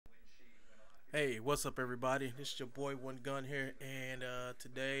Hey, what's up, everybody? This is your boy One Gun here, and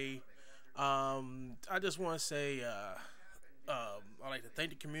today, I just want to say I'd like to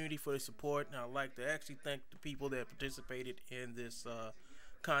thank the community for the support, and I'd like to actually thank the people that participated in this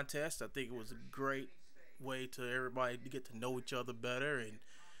contest. I think it was a great way to everybody to get to know each other better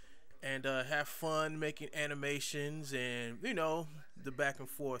and have fun making animations and the back and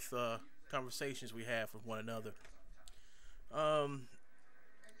forth conversations we have with one another. Um,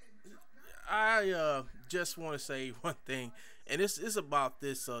 I just want to say one thing, and this is about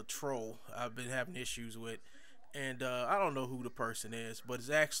this troll I've been having issues with, and I don't know who the person is, but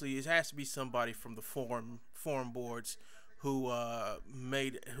it has to be somebody from the forum boards who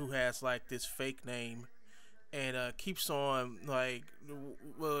has like this fake name and keeps on like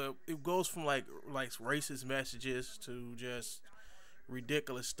well it goes from like racist messages to just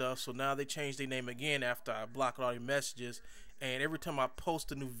ridiculous stuff. So now they changed their name again after I blocked all their messages, and every time I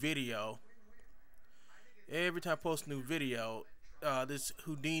post a new video, this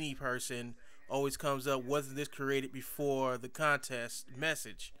Whodini person always comes up. Wasn't this created before the contest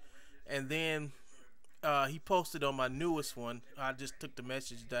message? And then he posted on my newest one. I just took the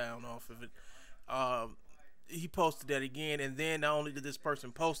message down off of it. He posted that again, and then not only did this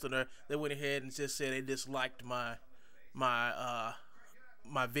person post on her, they went ahead and just said they disliked my my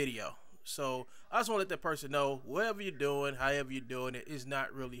video. So I just want to let that person know, whatever you're doing, however you're doing it, is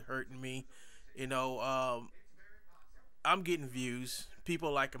not really hurting me. You know, I'm getting views,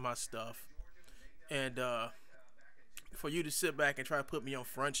 people liking my stuff, and for you to sit back and try to put me on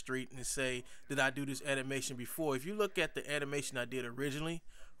Front Street and say, did I do this animation before? If you look at the animation I did originally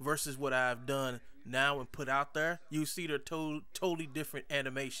versus what I've done now and put out there, you see they're totally different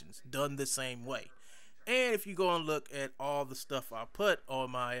animations done the same way. And if you go and look at all the stuff I put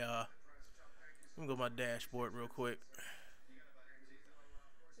on my, let me go to my dashboard real quick.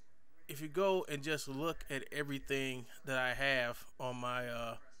 If you go and just look at everything that I have on my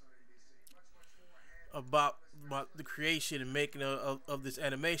about the creation and making of this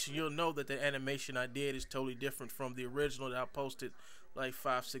animation, you'll know that the animation I did is totally different from the original that I posted like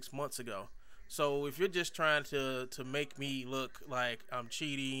 5-6 months ago. So if you're just trying to make me look like I'm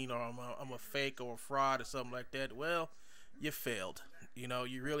cheating or I'm a fake or a fraud or something like that, well, you failed. You know,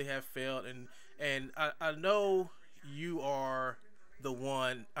 you really have failed, and I know you are the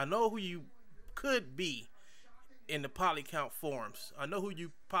one. I know who you could be in the polycount forums. I know who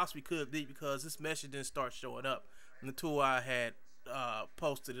you possibly could be because this message didn't start showing up until I had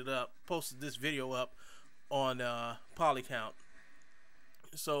posted this video up on polycount.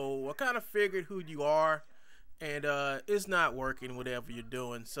 So I kind of figured who you are, and it's not working whatever you're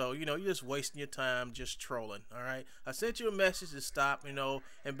doing. So you're just wasting your time just trolling. All right, I sent you a message to stop.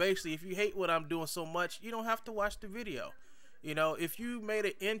 And basically, if you hate what I'm doing so much, you don't have to watch the video. If you made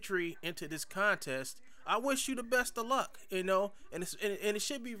an entry into this contest, I wish you the best of luck. And it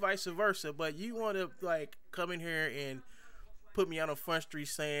should be vice versa. But you want to like come in here and put me out on Front Street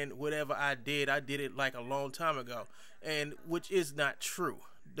saying whatever I did it like a long time ago, and which is not true.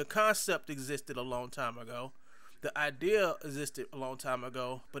 The concept existed a long time ago. The idea existed a long time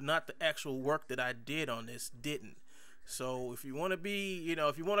ago, but not the actual work that I did on this didn't. So if you want to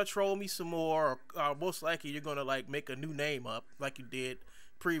if you want to troll me some more, most likely you're gonna like make a new name up like you did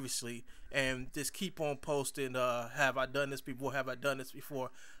previously, and just keep on posting. Have I done this before? Have I done this before?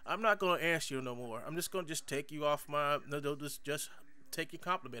 I'm not gonna answer you no more. I'm just gonna take you off my. No, just take your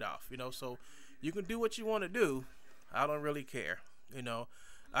compliment off. So you can do what you want to do. I don't really care.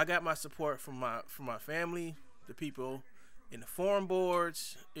 I got my support from my family, the people in the forum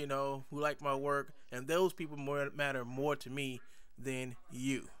boards, who like my work, and those people matter more to me than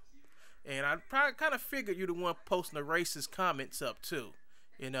you. And I probably kind of figured you're the one posting the racist comments up too.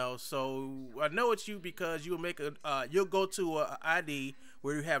 So I know it's you because you'll go to a ID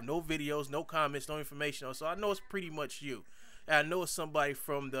where you have no videos, no comments, no information. So I know it's pretty much you. And I know it's somebody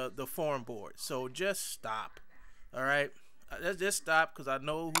from the forum board. So just stop. All right, just stop because I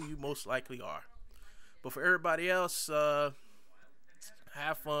know who you most likely are. But for everybody else, have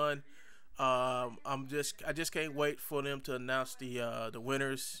fun. I just can't wait for them to announce the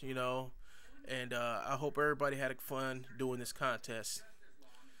winners. And I hope everybody had fun doing this contest.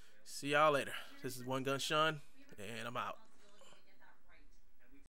 See y'all later. This is One Gun Sean, and I'm out.